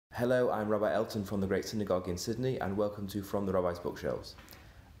Hello, I'm Rabbi Elton from the Great Synagogue in Sydney, and welcome to From the Rabbi's Bookshelves.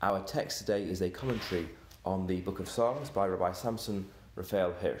 Our text today is a commentary on the Book of Psalms by Rabbi Samson,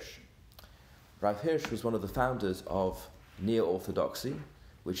 Raphael Hirsch. Rav Hirsch was one of the founders of Neo-Orthodoxy,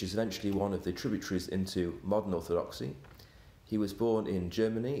 which is eventually one of the tributaries into Modern Orthodoxy. He was born in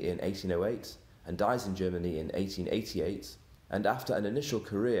Germany in 1808 and dies in Germany in 1888, and after an initial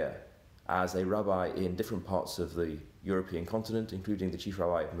career as a rabbi in different parts of the European continent, including the chief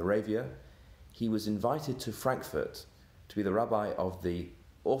rabbi of Moravia, he was invited to Frankfurt to be the rabbi of the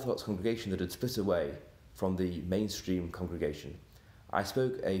Orthodox congregation that had split away from the mainstream congregation. I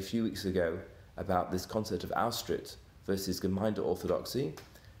spoke a few weeks ago about this concept of Austritt versus Gemeinde Orthodoxy.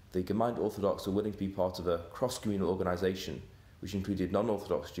 The Gemeinde Orthodox were willing to be part of a cross-communal organisation which included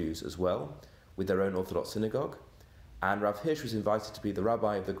non-Orthodox Jews as well, with their own Orthodox synagogue. And Rav Hirsch was invited to be the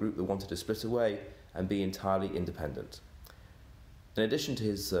rabbi of the group that wanted to split away and be entirely independent. In addition to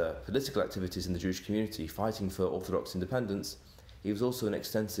his political activities in the Jewish community fighting for Orthodox independence, he was also an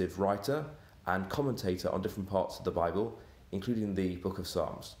extensive writer and commentator on different parts of the Bible, including the Book of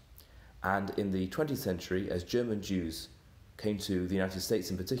Psalms. And in the 20th century, as German Jews came to the United States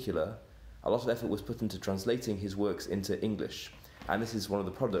in particular, a lot of effort was put into translating his works into English, and this is one of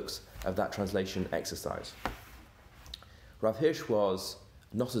the products of that translation exercise. Rav Hirsch was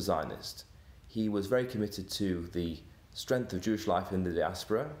not a Zionist. He was very committed to the strength of Jewish life in the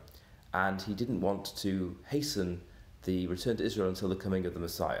diaspora, and he didn't want to hasten the return to Israel until the coming of the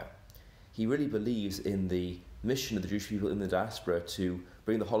Messiah. He really believes in the mission of the Jewish people in the diaspora to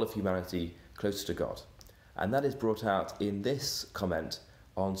bring the whole of humanity closer to God. And that is brought out in this comment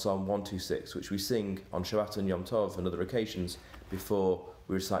on Psalm 126, which we sing on Shabbat and Yom Tov and other occasions before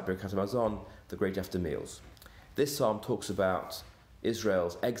we recite Birkat Hamazon, the great after meals. This psalm talks about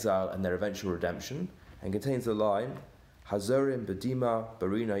Israel's exile and their eventual redemption, and contains the line, Hazorim bedima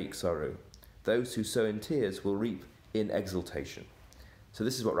barina yiksaru. Those who sow in tears will reap in exultation. So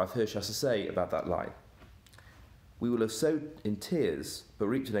this is what Rav Hirsch has to say about that line. We will have sowed in tears, but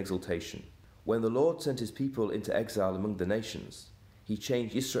reaped in exultation. When the Lord sent his people into exile among the nations, he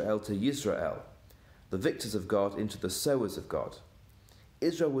changed Yisrael to Yisrael, the victors of God into the sowers of God.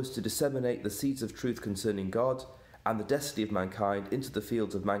 Israel was to disseminate the seeds of truth concerning God and the destiny of mankind into the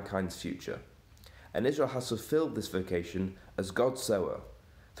fields of mankind's future. And Israel has fulfilled this vocation as God's sower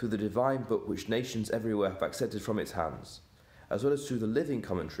through the divine book which nations everywhere have accepted from its hands, as well as through the living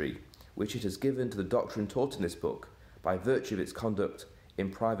commentary which it has given to the doctrine taught in this book by virtue of its conduct in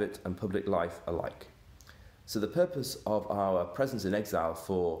private and public life alike. So the purpose of our presence in exile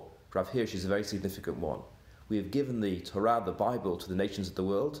for Rav Hirsch is a very significant one. We have given the Torah, the Bible, to the nations of the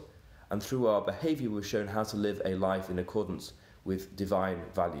world, and through our behaviour we've shown how to live a life in accordance with divine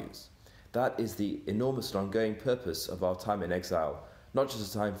values. That is the enormous and ongoing purpose of our time in exile, not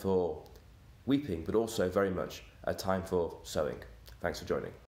just a time for weeping, but also very much a time for sowing. Thanks for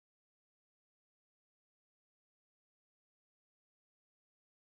joining.